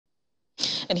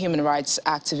And human rights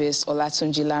activist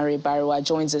Olatunji Lanre-Bariwa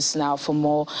joins us now for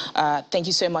more. Thank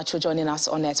you so much for joining us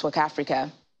on Network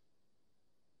Africa.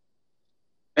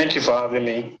 Thank you for having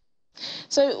me.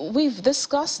 So we've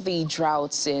discussed the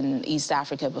droughts in East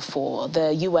Africa before.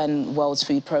 The UN World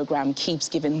Food Programme keeps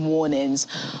giving warnings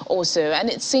also, and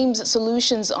it seems that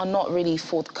solutions are not really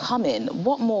forthcoming.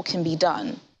 What more can be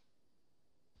done?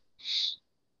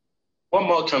 What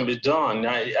more can be done?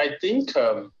 I think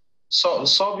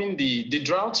solving the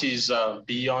drought is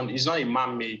beyond. It's not a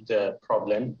man-made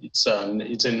problem. It's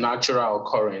a natural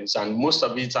occurrence, and most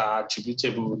of it are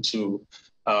attributable to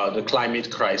the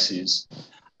climate crisis.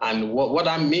 And what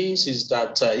that means is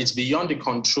that it's beyond the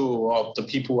control of the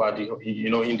people at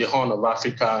in the Horn of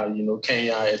Africa,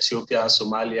 Kenya, Ethiopia,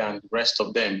 Somalia, and the rest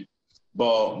of them.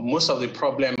 But most of the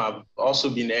problem have also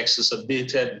been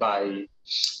exacerbated by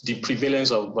the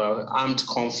prevalence of armed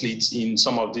conflicts in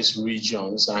some of these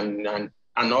regions and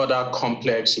other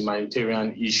complex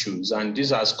humanitarian issues. And this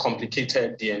has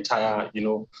complicated the entire,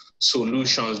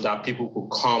 solutions that people could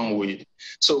come with.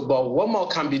 So, but what more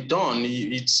can be done?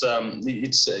 It's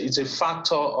a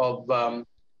factor of,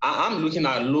 I'm looking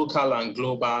at local and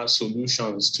global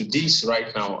solutions to this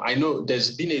right now. I know there's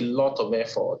been a lot of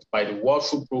effort by the World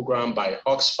Food Programme, by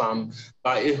Oxfam,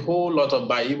 by a whole lot of,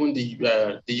 by even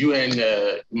the UN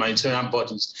humanitarian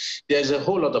bodies. There's a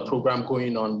whole lot of program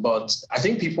going on, but I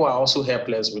think people are also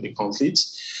helpless with the conflict,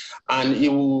 and it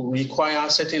will require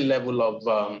a certain level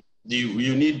of,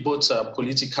 you need both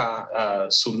political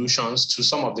solutions to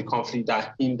some of the conflict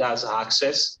that hinders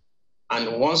access.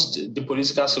 And once the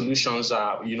political solutions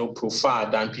are,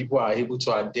 profiled and people are able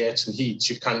to adhere to it,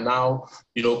 you can now,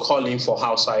 call in for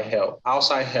outside help.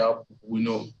 Outside help,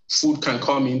 food can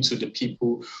come into the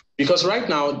people. Because right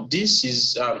now, this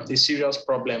is a serious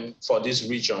problem for this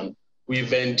region.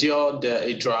 We've endured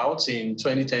a drought in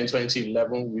 2010,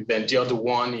 2011. We've endured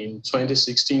one in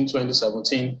 2016,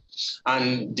 2017.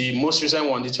 And the most recent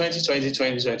one, the 2020,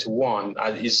 2021,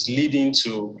 is leading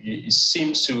to, it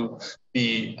seems to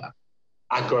be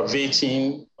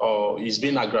aggravating, or is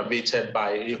being aggravated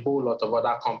by a whole lot of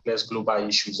other complex global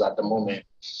issues at the moment,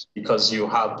 because you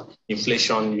have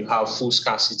inflation, you have food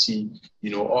scarcity,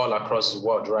 all across the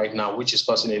world right now, which is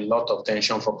causing a lot of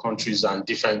tension for countries and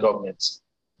different governments.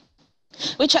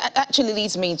 Which actually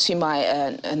leads me to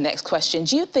my next question.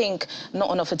 Do you think not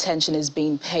enough attention is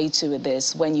being paid to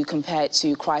this when you compare it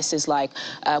to crises like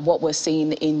what we're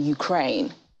seeing in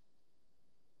Ukraine?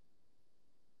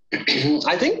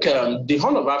 I think the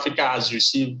Horn of Africa has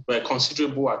received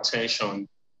considerable attention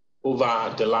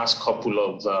over the last couple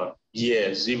of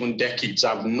years, even decades.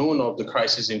 I've known of the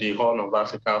crisis in the Horn of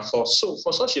Africa for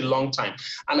such a long time.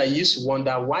 And I used to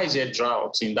wonder, why is there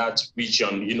drought in that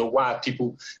region? Why are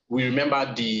people, we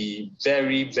remember the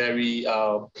very, very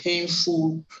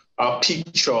painful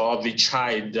picture of a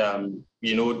child,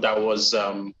 that was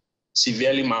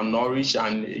severely malnourished,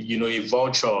 and, a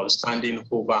vulture standing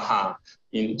over her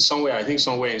somewhere in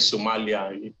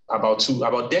Somalia,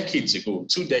 about decades ago,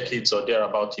 2 decades or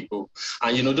thereabout ago.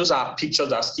 And, those are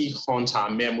pictures that still haunt our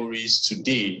memories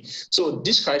today. So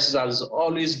this crisis has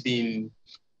always been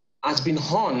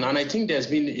on, and I think there's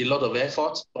been a lot of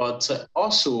effort, but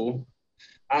also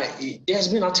there's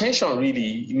been attention,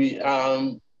 really.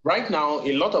 Right now,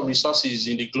 a lot of resources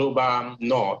in the global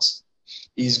north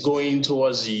is going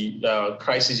towards the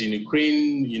crisis in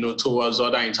Ukraine, towards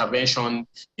other intervention,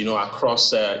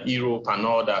 across Europe and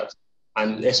all that,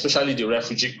 and especially the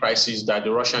refugee crisis that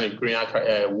the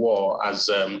Russian-Ukrainian war has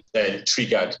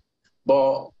triggered.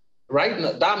 But right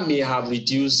now, that may have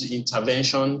reduced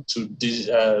intervention to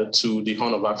the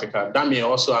Horn of Africa. That may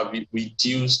also have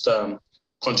reduced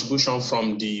contribution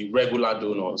from the regular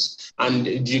donors.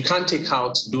 And you can't take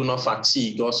out donor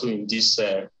fatigue also in this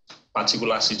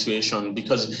particular situation,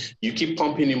 because you keep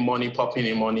pumping in money,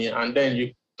 and then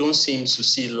you don't seem to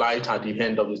see light at the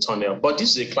end of the tunnel. But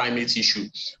this is a climate issue,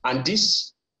 and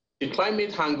the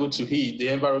climate angle to it, the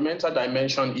environmental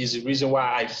dimension, is the reason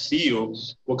why I feel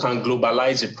we can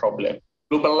globalize a problem.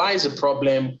 Globalize a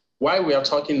problem. Why we are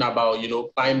talking about,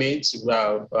 climate,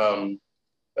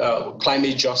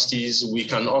 climate justice, we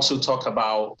can also talk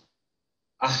about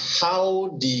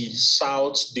how the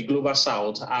South, the global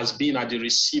South, has been at the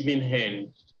receiving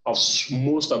end of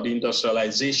most of the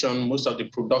industrialization, most of the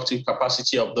productive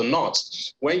capacity of the North.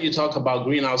 When you talk about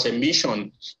greenhouse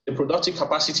emission, the productive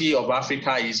capacity of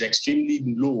Africa is extremely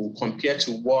low compared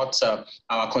to what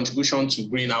our contribution to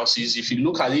greenhouse is. If you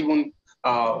look at even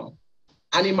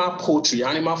animal poultry,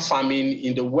 animal farming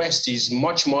in the West is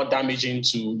much more damaging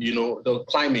to, the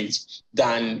climate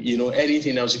than,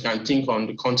 anything else you can think on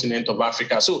the continent of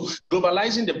Africa. So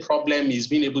globalizing the problem is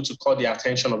being able to call the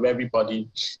attention of everybody.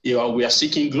 We are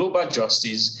seeking global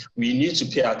justice. We need to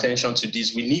pay attention to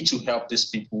this. We need to help these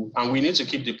people, and we need to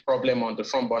keep the problem on the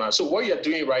front burner. So what you're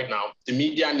doing right now, the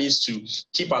media needs to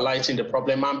keep highlighting the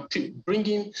problem and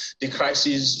bringing the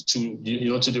crisis to,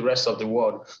 to the rest of the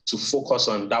world to focus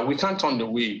on that. We can't turn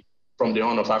away from the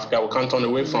Horn of Africa. We can't turn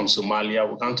away from Somalia.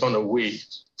 We can't turn away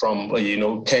from,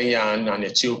 Kenya and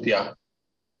Ethiopia.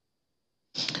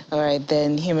 All right,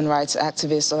 then, human rights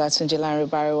activist Olatunji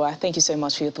Lanre-Bariwa, thank you so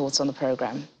much for your thoughts on the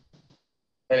program.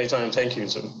 Anytime, thank you,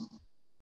 too.